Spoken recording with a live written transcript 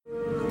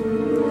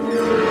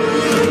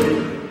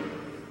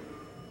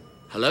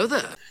Hello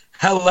there.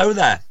 Hello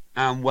there,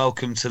 and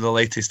welcome to the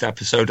latest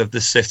episode of the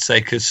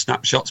Sithsakers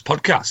Snapshots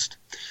podcast.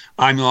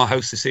 I'm your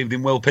host this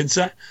evening, Will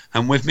Pincer,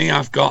 and with me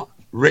I've got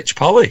Rich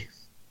Polly.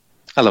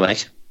 Hello,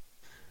 mate.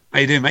 How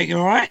you doing, mate? You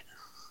all right?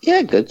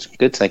 Yeah, good.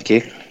 Good, thank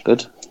you.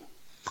 Good.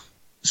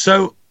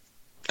 So,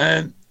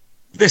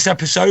 this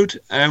episode,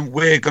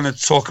 we're going to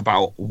talk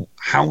about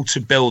how to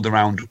build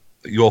around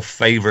your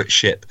favourite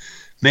ship.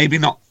 Maybe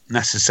not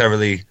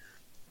necessarily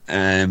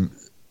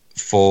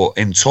for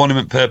in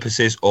tournament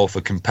purposes or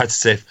for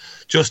competitive,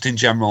 just in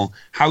general,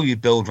 how you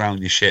build around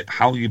your ship,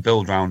 how you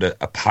build around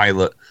a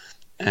pilot,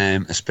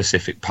 a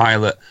specific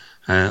pilot,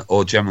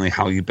 or generally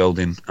how you're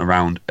building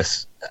around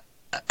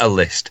a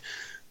list.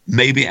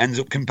 Maybe it ends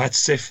up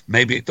competitive,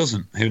 maybe it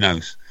doesn't, who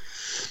knows.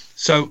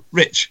 So,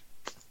 Rich,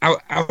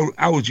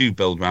 how would you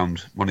build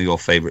around one of your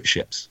favourite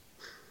ships?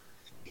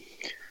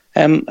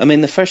 I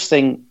mean, the first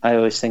thing I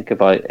always think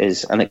about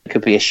is, and it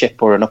could be a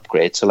ship or an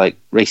upgrade. So, like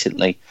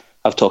recently,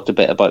 I've talked a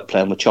bit about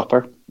playing with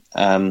Chopper,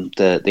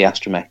 the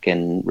Astromech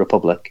in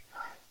Republic,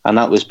 and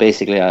that was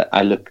basically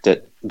I looked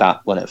at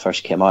that when it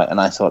first came out,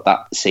 and I thought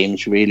that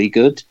seems really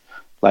good,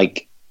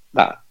 like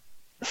that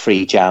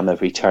free jam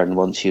every turn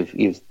once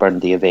you've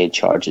burned the evade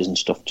charges and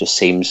stuff just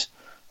seems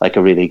like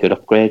a really good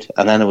upgrade.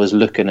 And then I was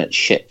looking at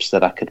ships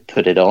that I could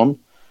put it on,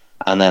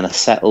 and then I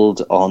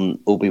settled on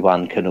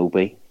Obi-Wan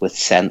Kenobi with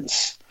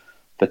Sense,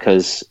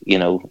 because, you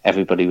know,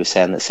 everybody was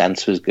saying that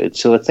Sense was good.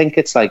 So I think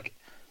it's like,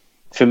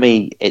 for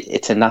me,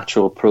 it's a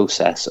natural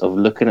process of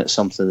looking at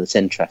something that's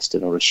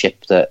interesting or a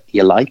ship that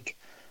you like,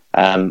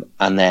 and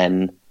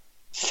then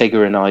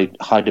figuring out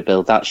how to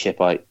build that ship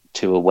out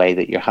to a way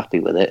that you're happy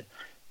with it.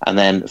 And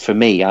then for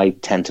me, I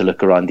tend to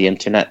look around the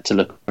internet to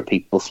look for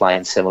people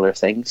flying similar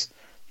things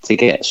to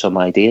get some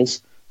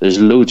ideas. There's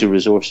loads of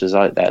resources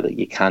out there that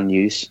you can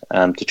use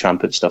to try and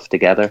put stuff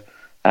together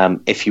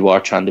if you are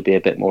trying to be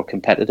a bit more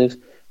competitive.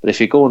 But if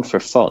you're going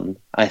for fun,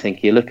 I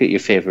think you look at your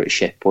favourite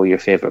ship or your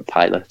favourite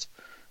pilot.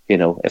 You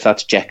know, if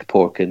that's Jack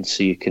Porkins,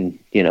 so you can,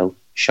 you know,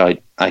 shout,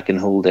 I can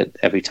hold it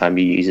every time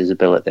you use his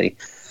ability.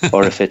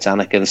 Or if it's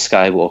Anakin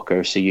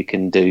Skywalker, so you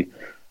can do,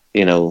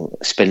 you know,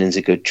 spinning's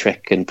a good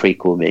trick and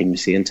prequel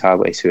memes the entire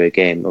way through a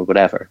game or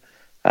whatever.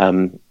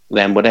 Then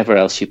whatever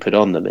else you put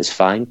on them is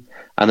fine.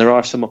 And there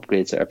are some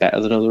upgrades that are better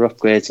than other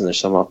upgrades, and there's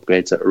some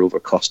upgrades that are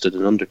overcosted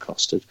and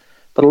undercosted.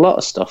 But a lot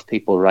of stuff,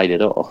 people write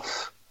it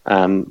off.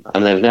 And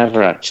they've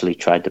never actually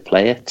tried to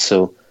play it.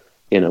 So,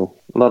 you know,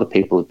 a lot of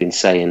people have been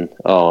saying,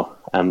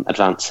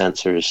 advanced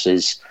sensors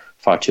is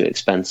far too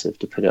expensive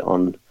to put it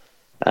on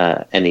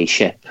any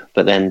ship.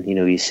 But then, you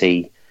know, you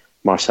see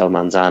Marcel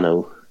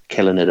Manzano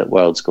killing it at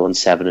Worlds, going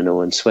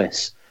 7-0 in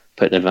Swiss,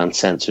 putting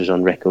advanced sensors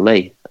on Rick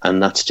O'Lee.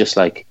 And that's just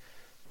like,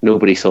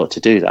 nobody thought to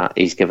do that.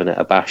 He's given it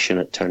a bash, and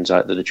it turns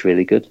out that it's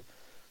really good.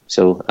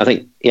 So I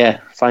think, yeah,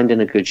 finding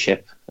a good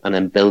ship and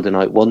then building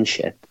out one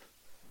ship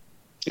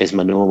is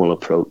my normal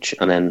approach,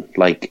 and then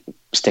like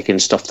sticking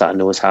stuff that I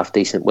know is half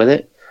decent with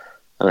it,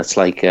 and it's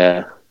like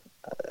a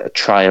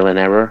trial and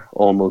error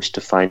almost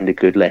to find a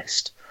good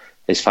list,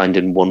 is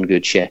finding one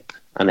good ship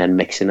and then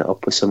mixing it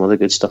up with some other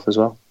good stuff as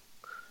well.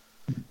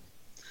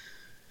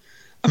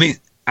 I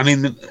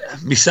mean,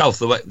 myself,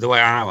 the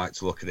way I like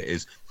to look at it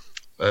is,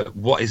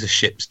 what is a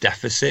ship's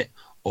deficit,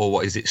 or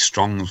what is its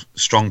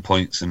strong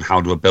points, and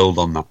how do I build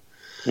on that?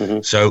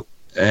 Mm-hmm. So.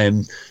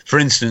 For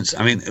instance,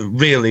 I mean, a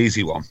real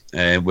easy one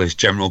was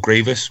General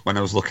Grievous. When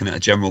I was looking at a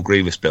General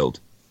Grievous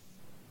build,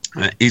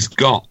 he's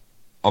got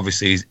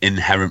obviously his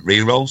inherent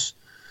rerolls.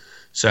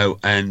 So,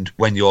 and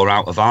when you're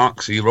out of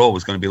arc, so you're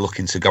always going to be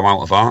looking to go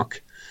out of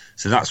arc.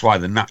 So that's why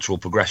the natural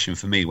progression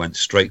for me went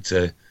straight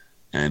to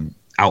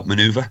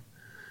outmaneuver.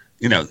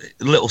 You know,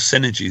 little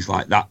synergies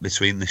like that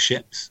between the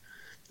ships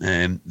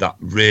that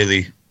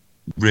really,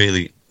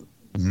 really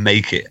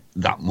make it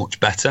that much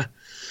better.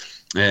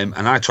 And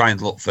I try and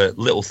look for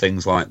little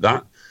things like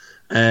that.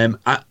 And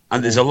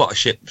there's a lot of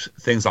ships,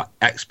 things like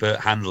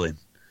expert handling.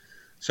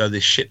 So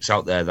there's ships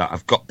out there that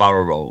have got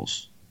barrel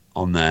rolls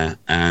on there,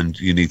 and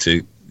you need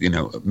to, you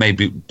know,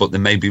 but they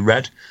may be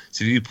red.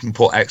 So you can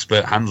put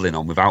expert handling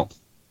on without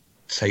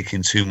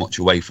taking too much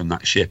away from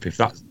that ship. If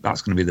that's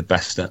going to be the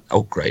best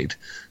upgrade,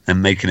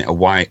 then making it a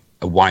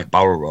white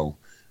barrel roll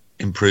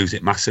improves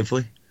it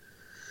massively.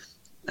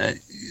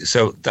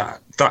 So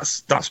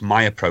that's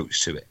my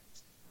approach to it.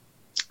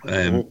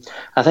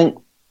 I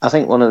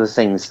think one of the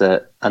things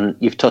that, and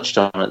you've touched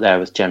on it there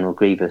with General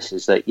Grievous,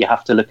 is that you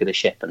have to look at a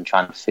ship and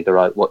try and figure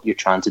out what you're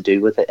trying to do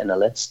with it in a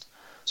list.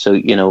 So,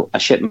 you know, a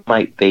ship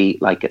might be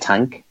like a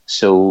tank.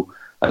 So,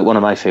 like one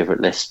of my favourite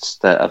lists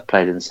that I've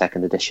played in the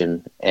second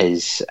edition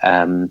is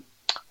that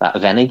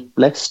Venny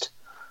list,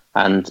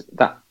 and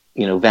that,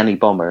 you know, Venny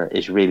Bomber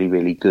is really,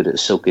 really good at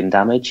soaking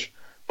damage,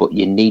 but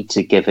you need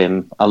to give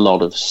him a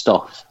lot of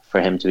stuff for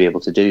him to be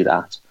able to do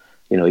that.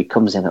 You know, he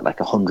comes in at like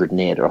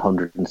 108 or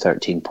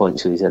 113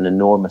 points, so he's an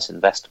enormous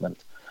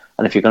investment.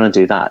 And if you're going to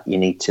do that, you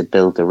need to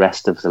build the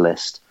rest of the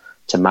list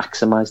to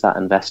maximize that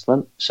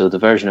investment. So the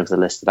version of the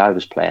list that I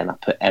was playing, I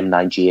put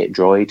M9G8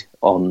 Droid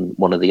on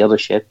one of the other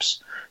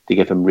ships to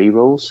give him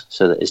rerolls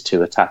so that his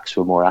 2 attacks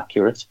were more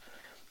accurate.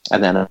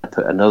 And then I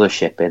put another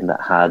ship in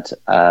that had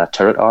a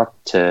turret arc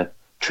to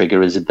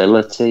trigger his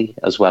ability,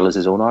 as well as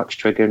his own arcs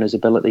triggering his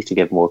ability to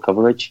give more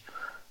coverage.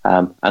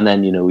 And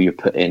then, you're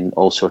putting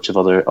all sorts of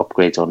other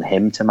upgrades on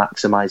him to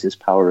maximize his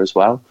power as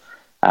well.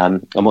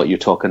 And what you're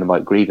talking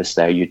about Grievous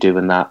there, you're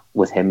doing that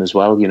with him as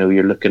well.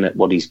 You're looking at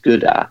what he's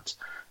good at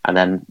and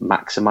then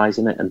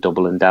maximizing it and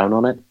doubling down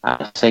on it.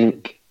 I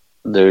think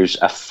there's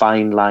a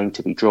fine line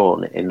to be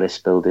drawn in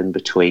list building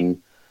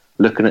between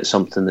looking at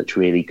something that's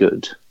really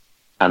good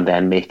and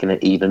then making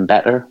it even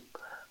better.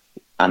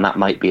 And that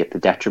might be at the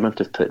detriment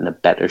of putting a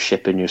better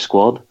ship in your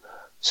squad.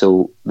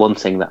 So one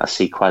thing that I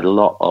see quite a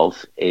lot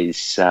of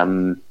is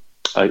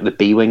the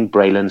B-Wing,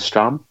 Braylon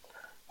Stram.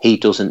 He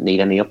doesn't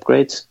need any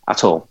upgrades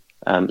at all.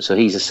 So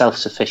he's a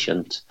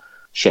self-sufficient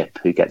ship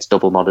who gets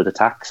double modded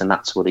attacks, and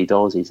that's what he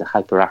does. He's a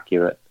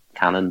hyper-accurate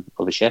cannon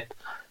of a ship.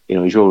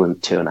 He's rolling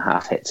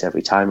 2.5 hits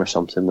every time or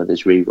something with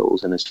his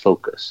rerolls and his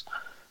focus.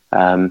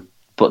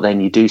 But then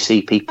you do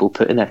see people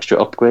putting extra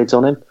upgrades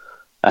on him,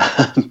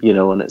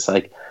 and it's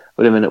like,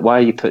 wait a minute, why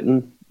are you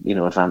putting,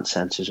 advanced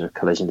sensors or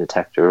collision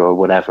detector or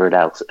whatever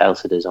else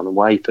it is on him?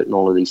 Why are you putting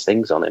all of these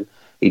things on him?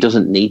 He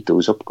doesn't need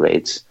those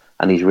upgrades,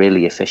 and he's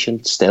really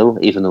efficient still,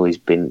 even though he's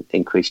been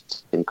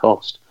increased in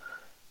cost.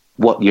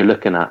 What you're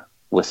looking at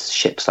with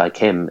ships like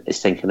him is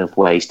thinking of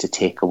ways to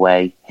take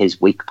away his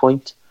weak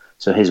point.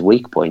 So his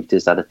weak point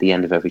is that at the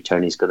end of every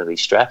turn, he's going to be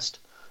stressed.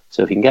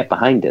 So if you can get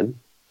behind him,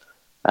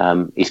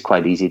 he's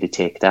quite easy to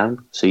take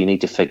down. So you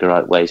need to figure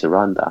out ways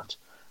around that.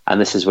 And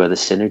this is where the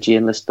synergy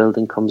in list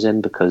building comes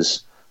in,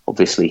 because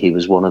obviously he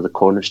was one of the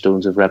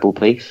cornerstones of Rebel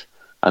Beef,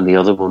 and the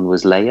other one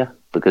was Leia,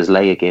 because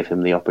Leia gave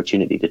him the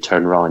opportunity to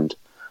turn around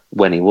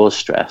when he was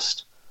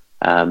stressed.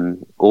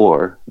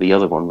 Or the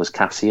other one was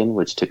Cassian,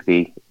 which took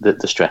the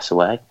stress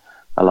away,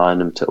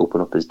 allowing him to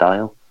open up his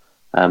dial.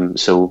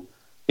 So,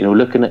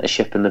 looking at a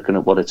ship and looking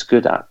at what it's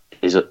good at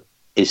is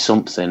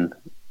something.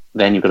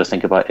 Then you've got to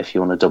think about if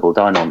you want to double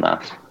down on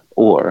that,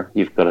 or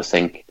you've got to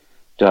think,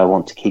 do I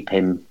want to keep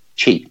him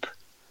cheap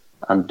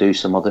and do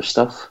some other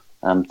stuff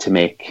to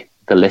make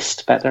the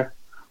list better?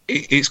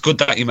 It's good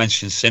that you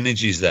mentioned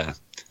synergies there,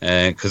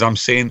 because I'm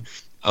seeing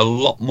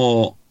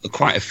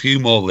quite a few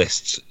more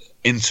lists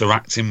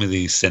interacting with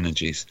these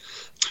synergies.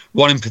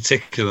 One in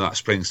particular that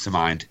springs to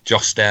mind,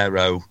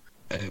 Jostero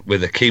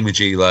with Akeem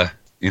Agila,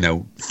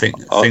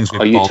 things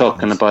with Are you bombs.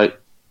 talking about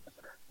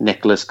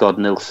Nicholas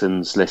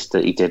God-Nilsson's list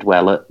that he did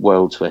well at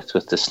Worlds with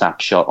the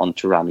snapshot on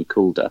Tirani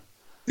Kulda?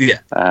 Yeah.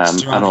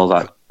 And all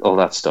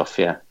that stuff,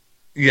 yeah.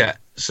 Yeah,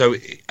 so,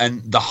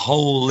 and the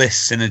whole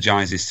list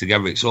synergizes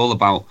together. It's all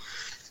about,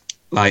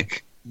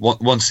 like,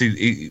 once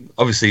he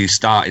obviously he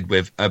started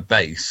with a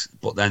base,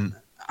 but then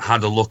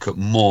had a look at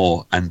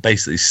more and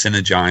basically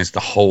synergized the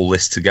whole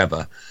list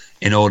together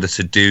in order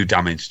to do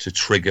damage, to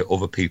trigger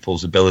other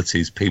people's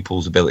abilities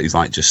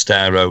like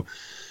Jostero,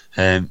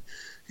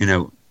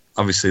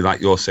 obviously like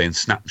you're saying,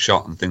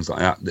 snapshot and things like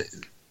that,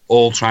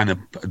 all trying to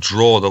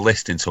draw the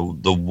list into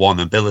the one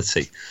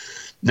ability.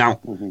 Now,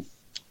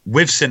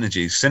 with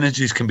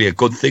synergies can be a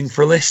good thing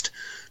for a list,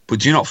 but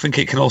do you not think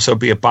it can also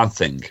be a bad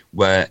thing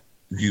where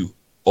you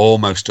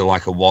almost are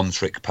like a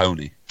one-trick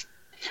pony?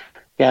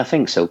 Yeah, I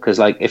think so, because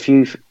I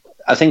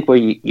think where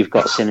you've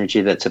got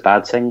synergy that's a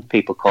bad thing,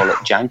 people call it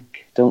jank,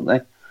 don't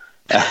they?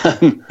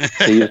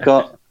 So you've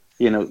got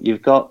if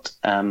you've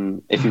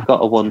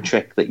got a one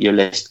trick that your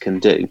list can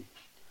do,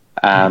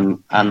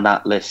 and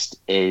that list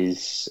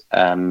is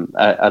and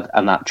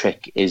that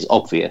trick is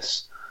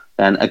obvious,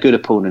 then a good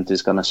opponent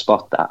is going to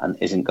spot that and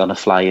isn't going to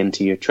fly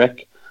into your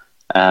trick.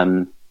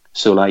 I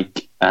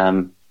think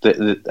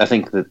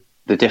that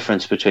the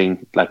difference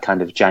between like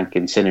kind of jank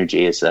and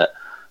synergy is that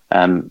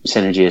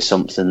synergy is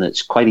something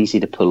that's quite easy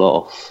to pull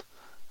off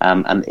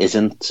and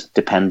isn't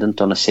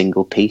dependent on a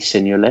single piece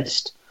in your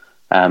list.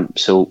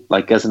 So,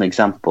 like as an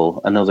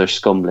example, another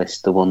scum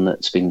list, the one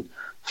that's been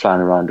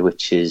flying around,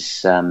 which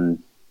is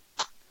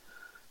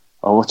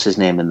what's his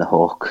name in the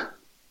Hawk?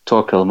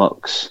 Torquil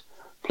Mux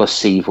plus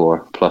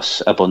Seavor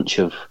plus a bunch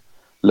of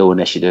low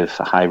initiative,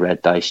 high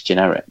red dice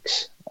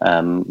generics,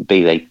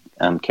 be they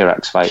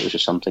Kirax fighters or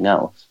something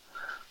else.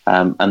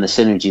 And the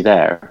synergy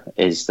there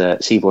is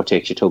that Seavor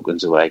takes your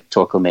tokens away,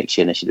 Torquil makes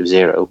you initiative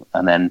 0,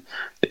 and then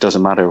it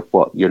doesn't matter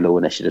what your low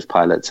initiative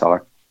pilots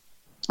are,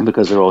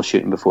 because they're all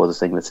shooting before the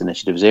thing that's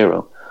initiative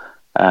 0.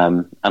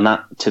 And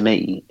that, to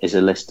me, is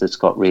a list that's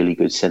got really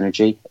good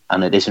synergy,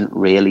 and it isn't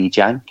really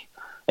jank.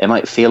 It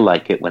might feel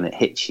like it when it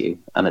hits you,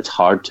 and it's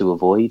hard to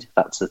avoid.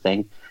 That's the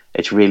thing.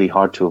 It's really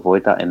hard to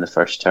avoid that in the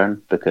first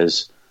turn,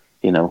 because,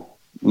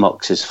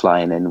 Mux is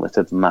flying in with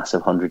a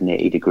massive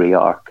 180-degree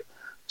arc.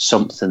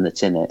 Something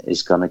that's in it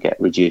is going to get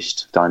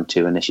reduced down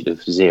to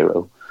initiative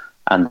 0,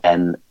 and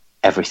then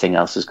everything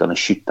else is going to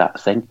shoot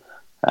that thing.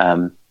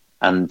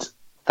 And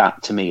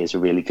that, to me, is a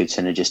really good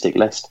synergistic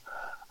list.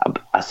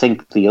 I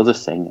think the other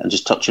thing, and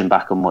just touching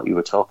back on what you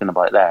were talking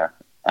about there,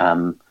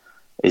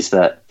 is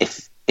that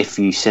if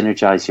you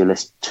synergize your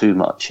list too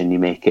much and you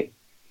make it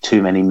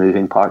too many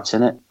moving parts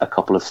in it, a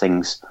couple of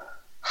things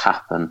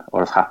happen,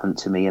 or have happened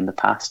to me in the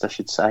past, I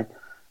should say.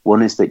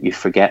 One is that you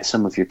forget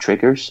some of your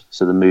triggers,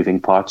 so the moving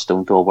parts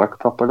don't all work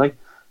properly,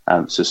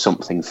 so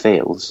something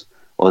fails.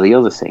 Or the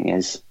other thing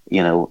is,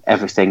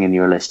 everything in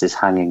your list is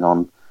hanging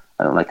on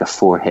like a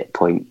 4 hit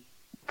point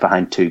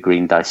behind 2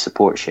 green dice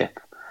support ship,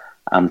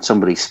 and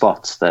somebody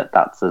spots that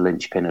that's the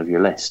linchpin of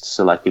your list.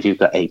 So like if you've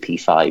got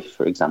AP5,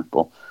 for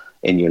example,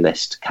 in your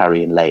list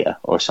carrying Leia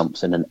or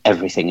something, and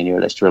everything in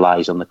your list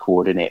relies on the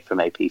coordinate from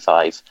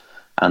AP5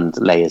 and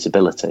Leia's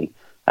ability,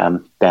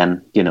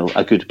 then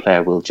a good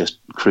player will just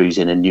cruise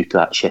in and nuke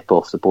that ship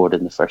off the board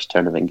in the first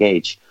turn of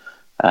engage,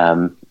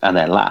 and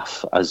then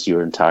laugh as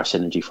your entire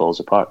synergy falls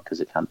apart because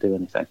it can't do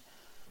anything.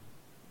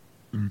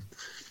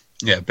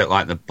 Yeah, a bit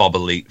like the Bob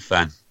Elite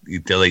fan. You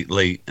delete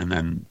Elite, and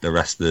then the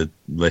rest of the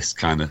list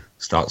kind of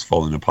starts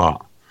falling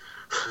apart.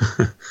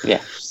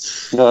 Yeah,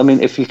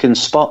 if you can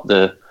spot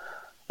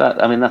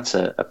that's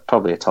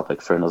probably a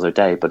topic for another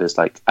day. But it's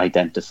like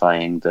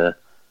identifying the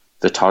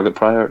target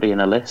priority in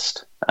a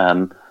list.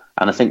 And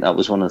I think that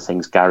was one of the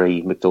things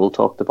Gary McDowell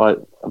talked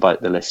about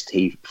the list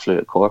he flew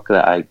at Cork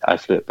that I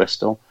flew at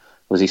Bristol,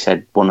 was he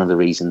said one of the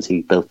reasons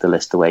he built the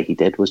list the way he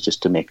did was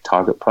just to make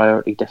target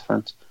priority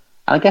different.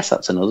 And I guess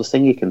that's another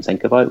thing you can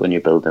think about when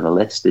you're building a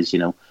list is,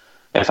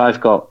 if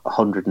I've got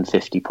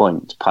 150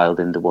 points piled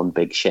into one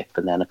big ship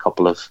and then a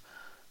couple of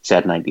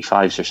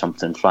Z95s or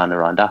something flying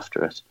around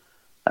after it,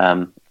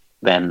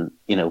 then,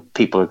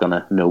 people are going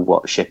to know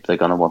what ship they're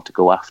going to want to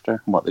go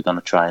after and what they're going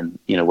to try and,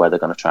 where they're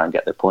going to try and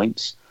get their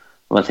points.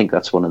 And I think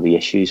that's one of the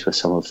issues with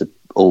some of the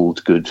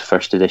old, good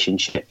first edition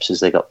ships is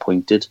they got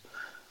pointed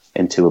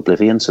into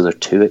oblivion, so they're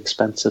too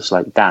expensive. So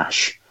like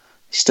Dash,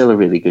 still a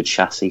really good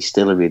chassis,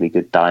 still a really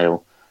good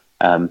dial,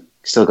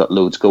 still got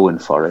loads going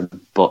for him,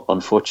 but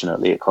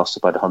unfortunately it costs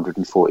about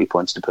 140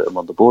 points to put him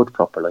on the board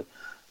properly,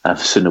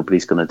 so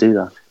nobody's going to do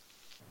that.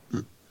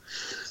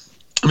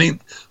 I mean,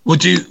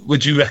 would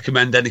you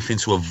recommend anything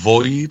to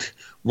avoid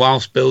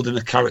whilst building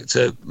a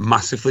character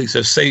massively?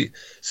 So say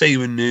you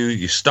were new,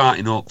 you're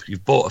starting up,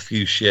 you've bought a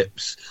few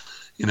ships,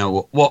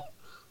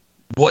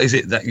 what is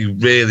it that you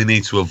really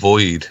need to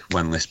avoid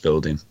when list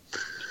building?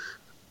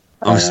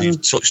 Obviously,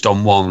 you've touched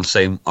on one,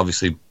 saying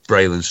obviously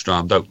Braylon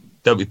Strom.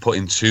 Don't be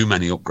putting too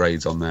many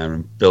upgrades on there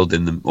and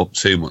building them up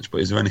too much.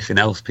 But is there anything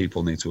else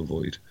people need to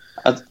avoid?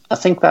 I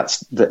think that's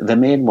the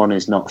main one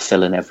is not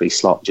filling every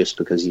slot just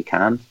because you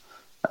can.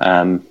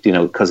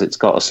 Because it's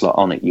got a slot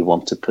on it, you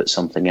want to put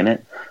something in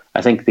it.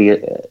 I think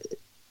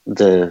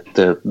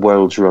the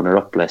world's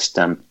runner-up list,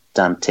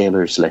 Dan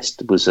Taylor's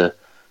list, was a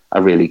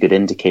really good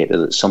indicator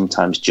that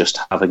sometimes just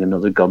having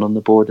another gun on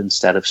the board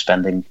instead of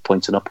spending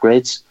points on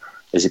upgrades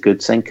is a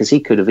good thing, because he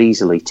could have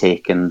easily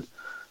taken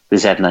the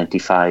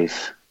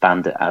Z95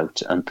 Bandit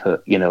out and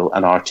put, an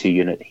R2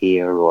 unit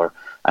here or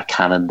a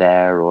cannon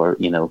there, or,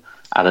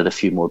 added a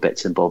few more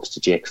bits and bobs to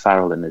Jake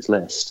Farrell in his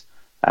list.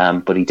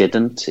 But he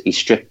didn't. He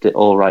stripped it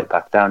all right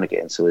back down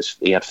again. So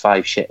he had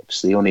 5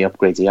 ships. The only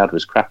upgrades he had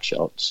was crack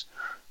shots.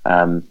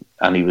 And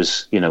he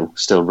was,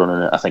 still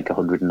running at, I think,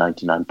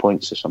 199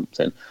 points or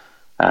something.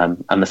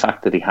 And the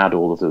fact that he had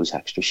all of those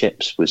extra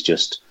ships was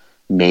just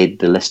made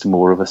the list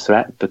more of a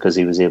threat because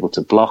he was able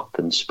to block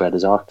and spread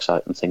his arcs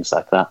out and things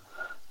like that.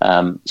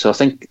 So I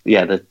think,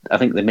 I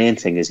think the main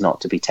thing is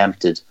not to be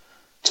tempted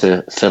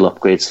to fill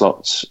upgrade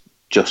slots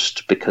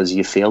just because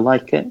you feel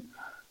like it.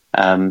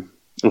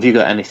 Have you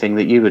got anything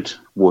that you would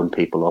warn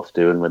people off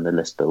doing when they're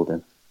list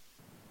building?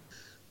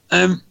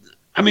 I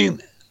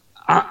mean,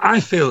 I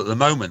feel at the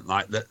moment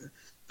like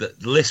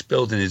that list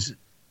building is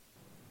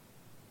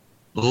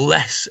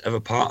less of a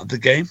part of the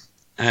game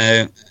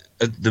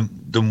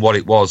than what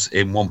it was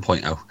in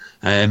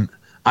 1.0.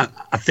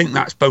 I think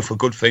that's both a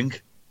good thing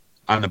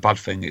and a bad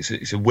thing.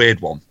 It's a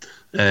weird one.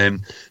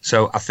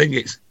 So I think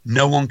it's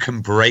no one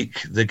can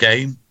break the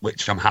game,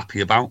 which I'm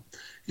happy about.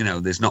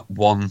 There's not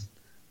one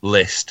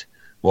list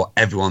what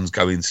everyone's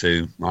going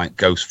to, like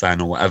Ghost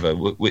Fen or whatever,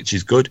 which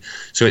is good.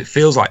 So it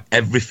feels like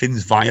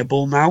everything's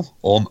viable now,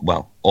 or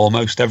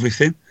almost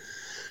everything.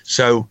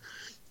 So,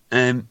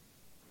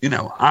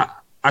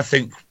 I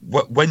think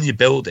when you're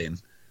building,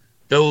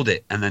 build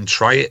it and then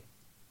try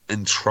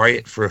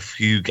it for a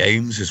few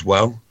games as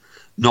well,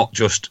 not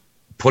just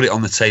put it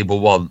on the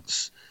table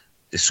once.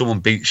 If someone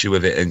beats you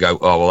with it and go,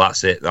 oh well,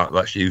 that's it,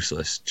 that's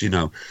useless.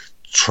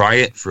 Try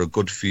it for a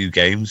good few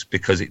games,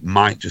 because it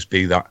might just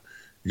be that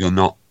you're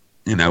not.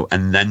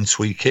 And then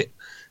tweak it.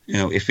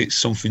 If it's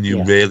something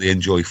you really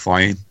enjoy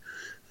flying.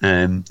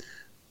 I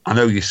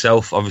know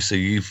yourself,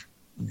 obviously,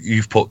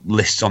 you've put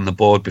lists on the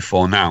board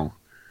before now,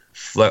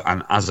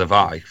 and as have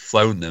I,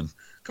 flown them.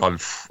 God,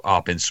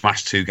 I've been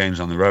smashed 2 games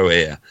on the row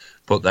here,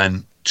 but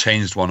then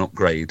changed one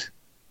upgrade,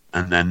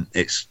 and then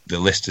the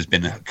list has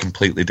been a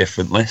completely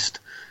different list.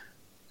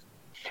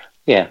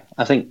 Yeah,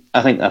 I think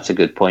that's a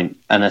good point,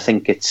 and I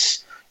think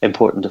it's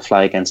important to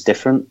fly against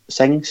different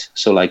things.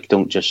 So, like,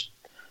 don't just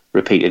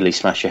repeatedly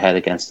smash your head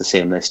against the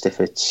same list if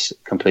it's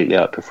completely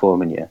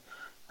outperforming you.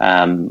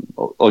 And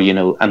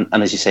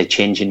as you say,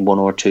 changing 1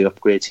 or 2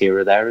 upgrades here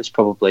or there is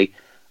probably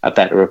a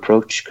better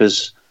approach,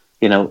 because,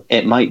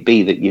 it might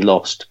be that you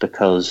lost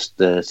because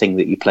the thing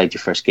that you played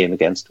your first game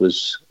against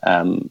was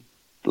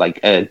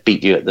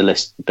beat you at the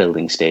list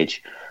building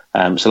stage.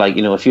 So like,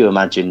 you know, if you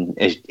imagine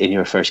in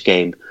your first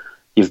game,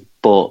 you've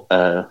bought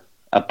a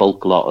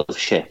bulk lot of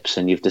ships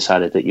and you've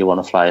decided that you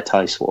want to fly a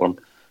TIE Swarm,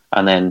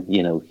 and then,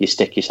 you know, you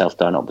stick yourself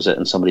down opposite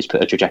and somebody's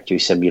put a trajectory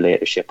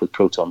simulator ship with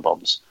proton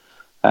bombs.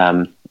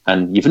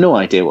 And you've no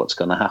idea what's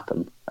going to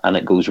happen, and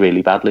it goes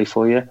really badly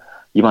for you.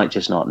 You might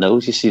just not know.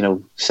 Just, you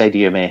know, say to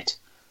your mate,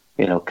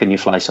 you know, can you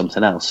fly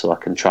something else so I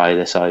can try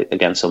this out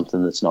against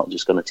something that's not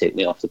just going to take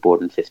me off the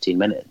board in 15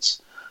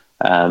 minutes,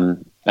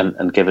 and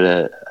give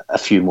it a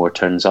few more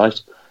turns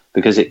out.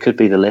 Because it could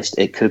be the list,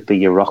 it could be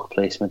your rock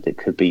placement, it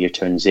could be your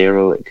turn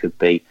 0, it could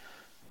be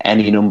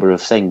any number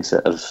of things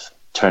that have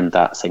turned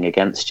that thing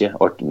against you,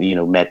 or, you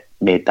know,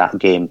 made that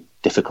game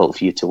difficult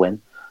for you to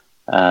win.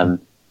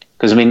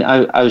 Because, I mean,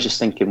 I was just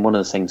thinking, one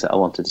of the things that I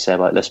wanted to say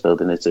about list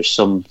building is there's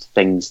some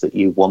things that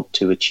you want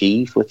to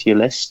achieve with your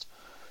list.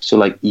 So,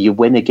 like, you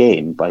win a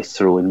game by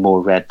throwing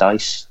more red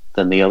dice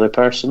than the other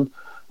person,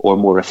 or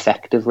more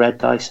effective red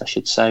dice, I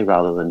should say,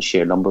 rather than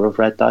sheer number of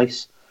red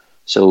dice.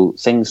 So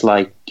things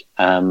like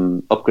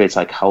upgrades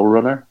like Howl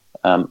Runner,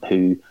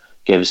 who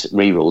gives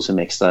rerolls and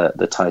makes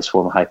the TIE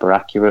Swarm hyper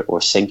accurate,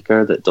 or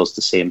Sinker that does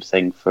the same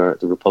thing for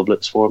the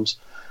Republic Swarms.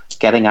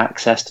 Getting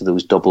access to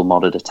those double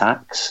modded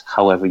attacks,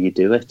 however you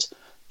do it,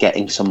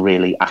 getting some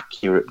really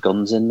accurate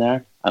guns in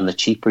there, and the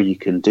cheaper you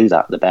can do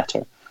that, the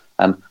better.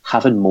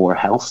 Having more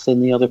health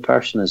than the other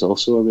person is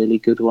also a really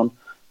good one.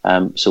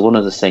 So one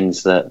of the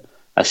things that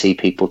I see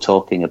people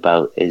talking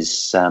about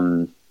is,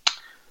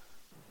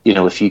 you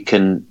know, if you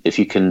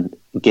can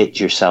get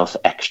yourself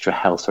extra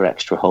health or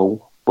extra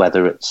hull,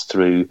 whether it's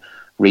through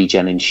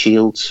regenning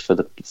shields for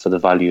the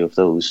value of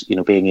those, you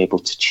know, being able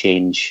to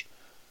change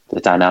the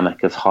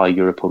dynamic of how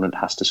your opponent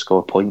has to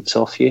score points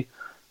off you,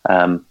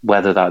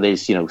 whether that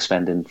is, you know,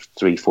 spending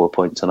 3-4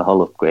 points on a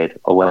hull upgrade,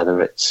 or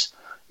whether it's,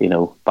 you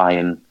know,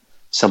 buying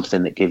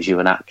something that gives you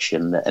an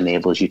action that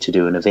enables you to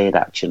do an evade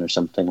action or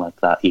something like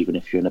that, even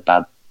if you're in a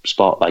bad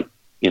spot, like,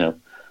 you know,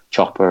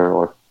 Chopper,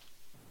 or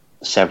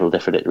several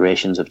different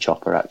iterations of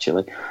Chopper,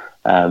 actually.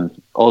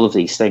 All of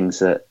these things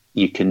that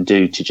you can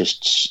do to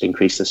just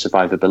increase the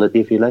survivability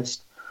of your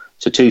list.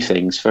 So 2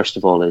 things. First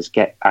of all is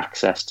get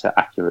access to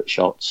accurate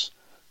shots,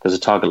 because a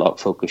target lock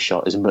focus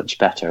shot is much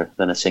better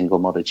than a single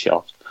modded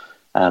shot.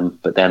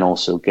 But then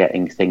also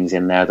getting things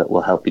in there that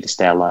will help you to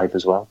stay alive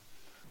as well.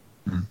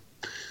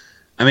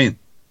 I mean,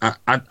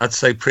 I'd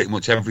say pretty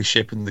much every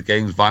ship in the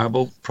game's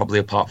viable, probably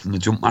apart from the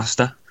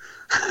Jumpmaster.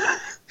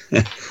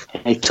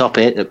 Hey, top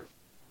 8 at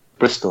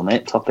Bristol,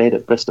 mate. Top 8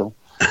 at Bristol.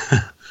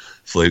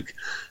 Fluke.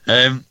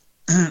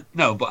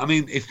 No, but I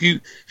mean, if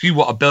you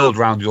want to build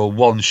around your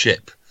one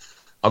ship,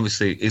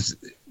 obviously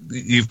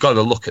you've got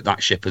to look at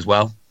that ship as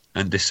well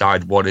and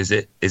decide, what is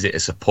it? Is it a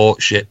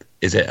support ship?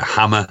 Is it a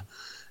hammer?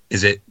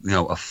 Is it, you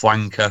know, a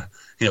flanker?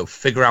 You know,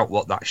 figure out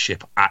what that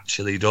ship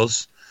actually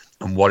does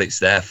and what it's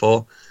there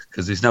for.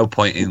 Because there's no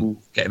point in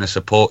getting a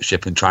support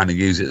ship and trying to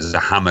use it as a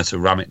hammer to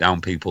ram it down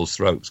people's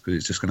throats, because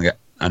it's just going to get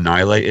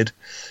annihilated.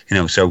 You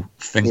know, so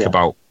think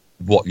about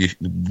what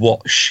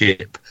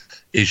ship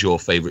is your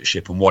favourite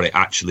ship and what it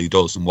actually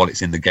does and what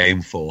it's in the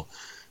game for,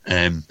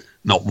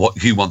 not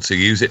what you want to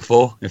use it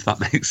for, if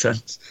that makes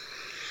sense.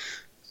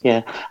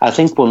 Yeah, I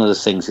think one of the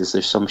things is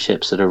there's some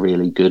ships that are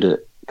really good at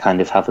kind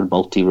of having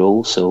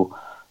multi-role, so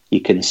you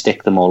can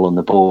stick them all on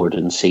the board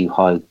and see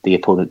how the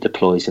opponent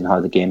deploys and how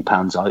the game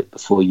pans out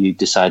before you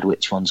decide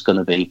which one's going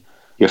to be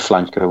your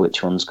flanker,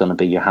 which one's going to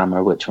be your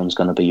hammer, which one's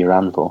going to be your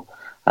anvil.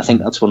 I think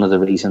that's one of the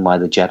reasons why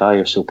the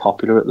Jedi are so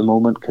popular at the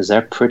moment, because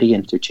they're pretty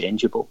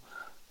interchangeable.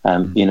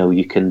 You know,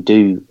 you can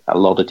do a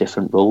lot of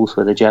different roles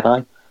with a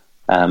Jedi.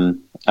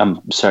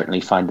 I'm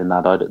certainly finding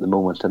that out at the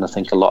moment, and I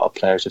think a lot of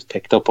players have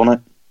picked up on it,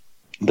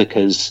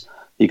 because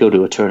you go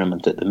to a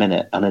tournament at the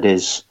minute and it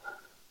is,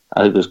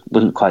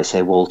 wouldn't quite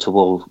say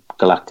wall-to-wall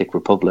Galactic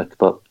Republic,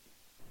 but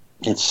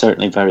it's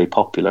certainly very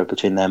popular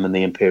between them and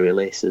the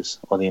Imperial Aces,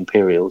 or the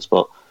Imperials.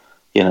 But,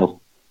 you know,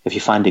 if you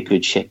find a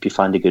good ship, you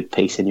find a good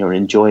piece, and you're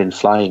enjoying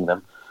flying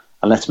them,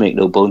 and let's make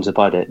no bones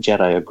about it,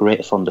 Jedi are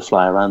great fun to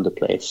fly around the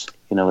place.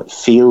 You know, it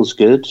feels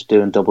good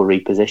doing double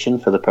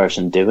reposition for the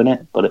person doing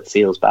it, but it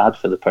feels bad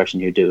for the person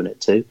you're doing it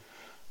to.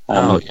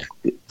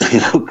 You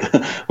know,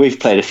 we've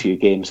played a few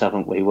games,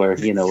 haven't we, where,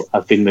 you know,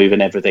 I've been moving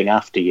everything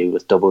after you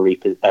with double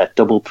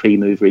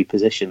pre-move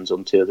repositions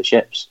on 2 of the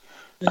ships,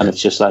 and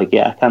it's just like,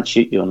 I can't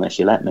shoot you unless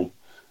you let me,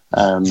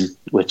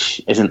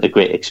 which isn't a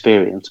great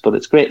experience, but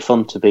it's great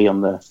fun to be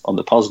on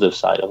the positive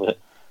side of it.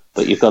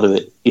 But you've got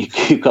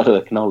to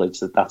acknowledge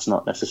that that's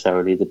not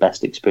necessarily the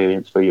best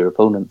experience for your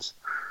opponents.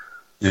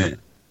 Yeah,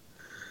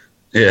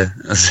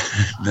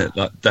 that's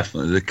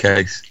definitely the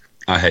case.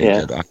 I hate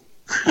Jedi.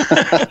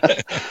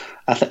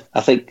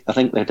 I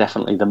think they're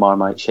definitely the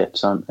Marmite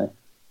ships, aren't they?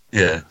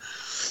 Yeah.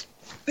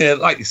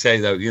 Like you say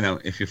though, you know,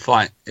 if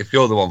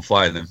you're the one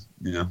flying them,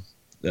 you know,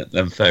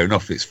 then fair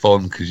enough. It's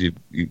fun because you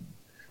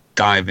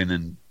diving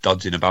and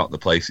dodging about the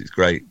place. It's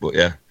great, but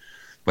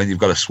when you've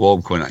got a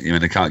swarm coming at you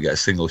and they can't get a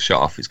single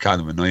shot off, it's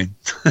kind of annoying.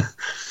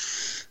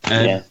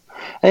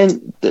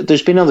 And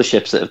there's been other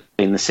ships that have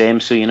been the same.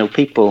 So, you know,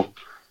 people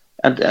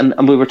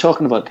And we were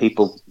talking about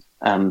people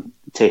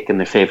taking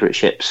their favourite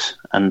ships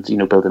and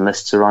building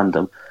lists around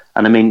them,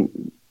 and I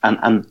mean,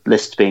 and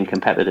lists being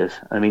competitive.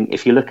 I mean,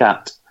 if you look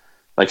at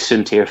like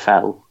Suntir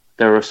Fel,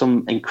 there are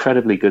some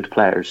incredibly good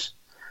players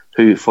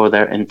who, for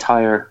their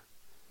entire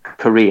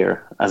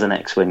career as an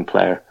X-wing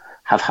player,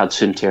 have had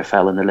Suntir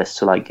Fel in the list.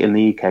 So, like in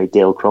the UK,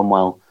 Dale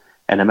Cromwell;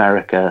 in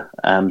America,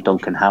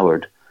 Duncan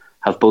Howard,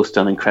 have both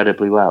done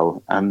incredibly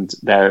well, and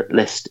their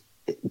list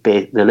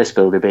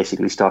builder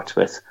basically starts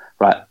with,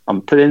 right,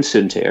 I'm putting in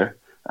Suntir,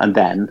 and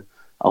then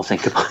I'll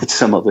think about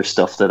some other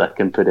stuff that I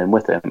can put in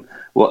with him.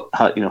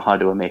 How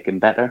do I make him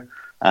better?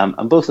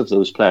 And both of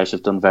those players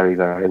have done very,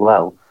 very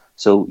well.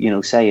 So,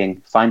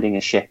 finding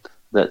a ship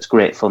that's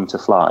great fun to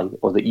fly,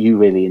 or that you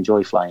really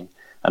enjoy flying,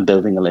 and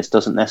building a list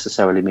doesn't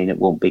necessarily mean it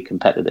won't be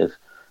competitive.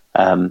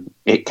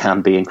 It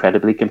can be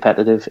incredibly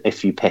competitive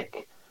if you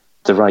pick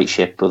the right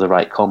ship or the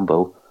right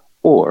combo,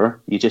 or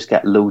you just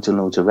get loads and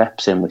loads of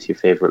reps in with your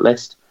favourite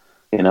list.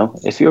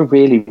 If you're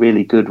really,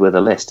 really good with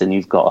a list and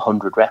you've got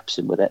 100 reps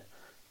in with it,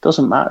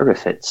 doesn't matter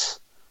if it's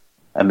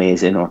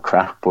amazing or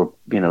crap or,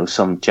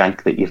 some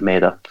jank that you've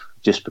made up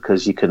just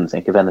because you couldn't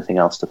think of anything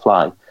else to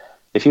fly.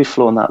 If you've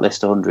flown that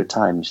list 100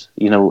 times,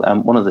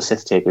 one of the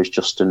Sith takers,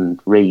 Justin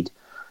Reed,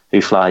 who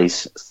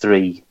flies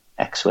 3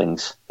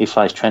 X-Wings, he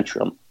flies Trench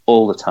Run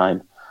all the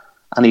time,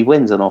 and he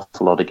wins an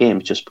awful lot of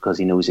games just because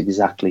he knows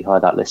exactly how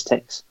that list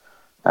ticks.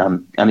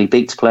 And he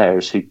beats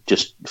players who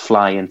just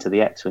fly into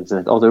the X-Wings and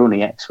think, oh, they're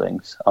only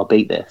X-Wings, I'll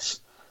beat this.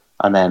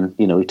 And then,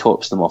 he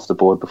torps them off the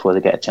board before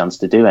they get a chance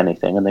to do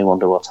anything, and they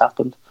wonder what's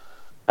happened.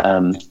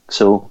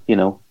 So,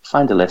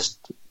 find a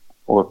list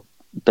or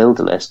build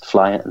a list,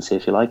 fly it, and see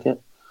if you like it.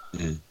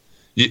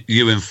 Yeah.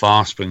 Ewan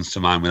Farr springs to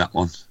mind with that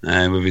one,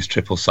 with his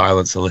triple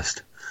silencer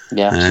list.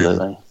 Yeah,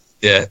 absolutely.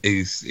 Yeah,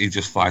 he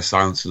just flies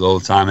silencers all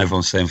the time.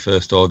 Everyone's saying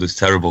First Order's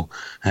terrible.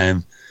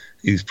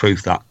 He's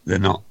proof that they're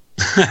not.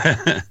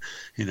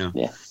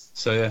 Yeah.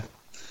 So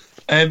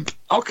yeah.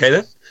 Okay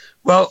then.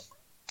 Well,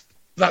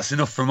 that's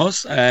enough from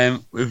us.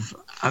 We've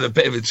had a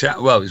bit of a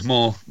chat. Well, it's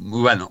more,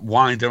 we went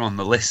wider on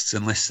the lists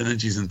and list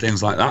synergies and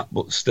things like that,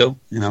 but still,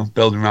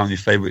 building around your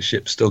favourite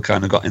ship still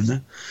kind of got in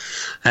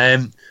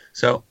there.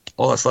 So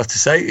all that's left to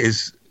say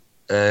is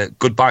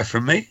goodbye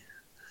from me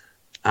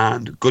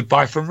and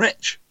goodbye from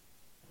Rich.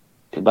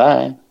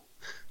 Goodbye.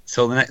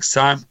 Till the next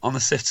time on the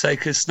Sith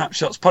Takers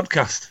Snapshots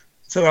podcast.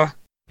 Ta-ra.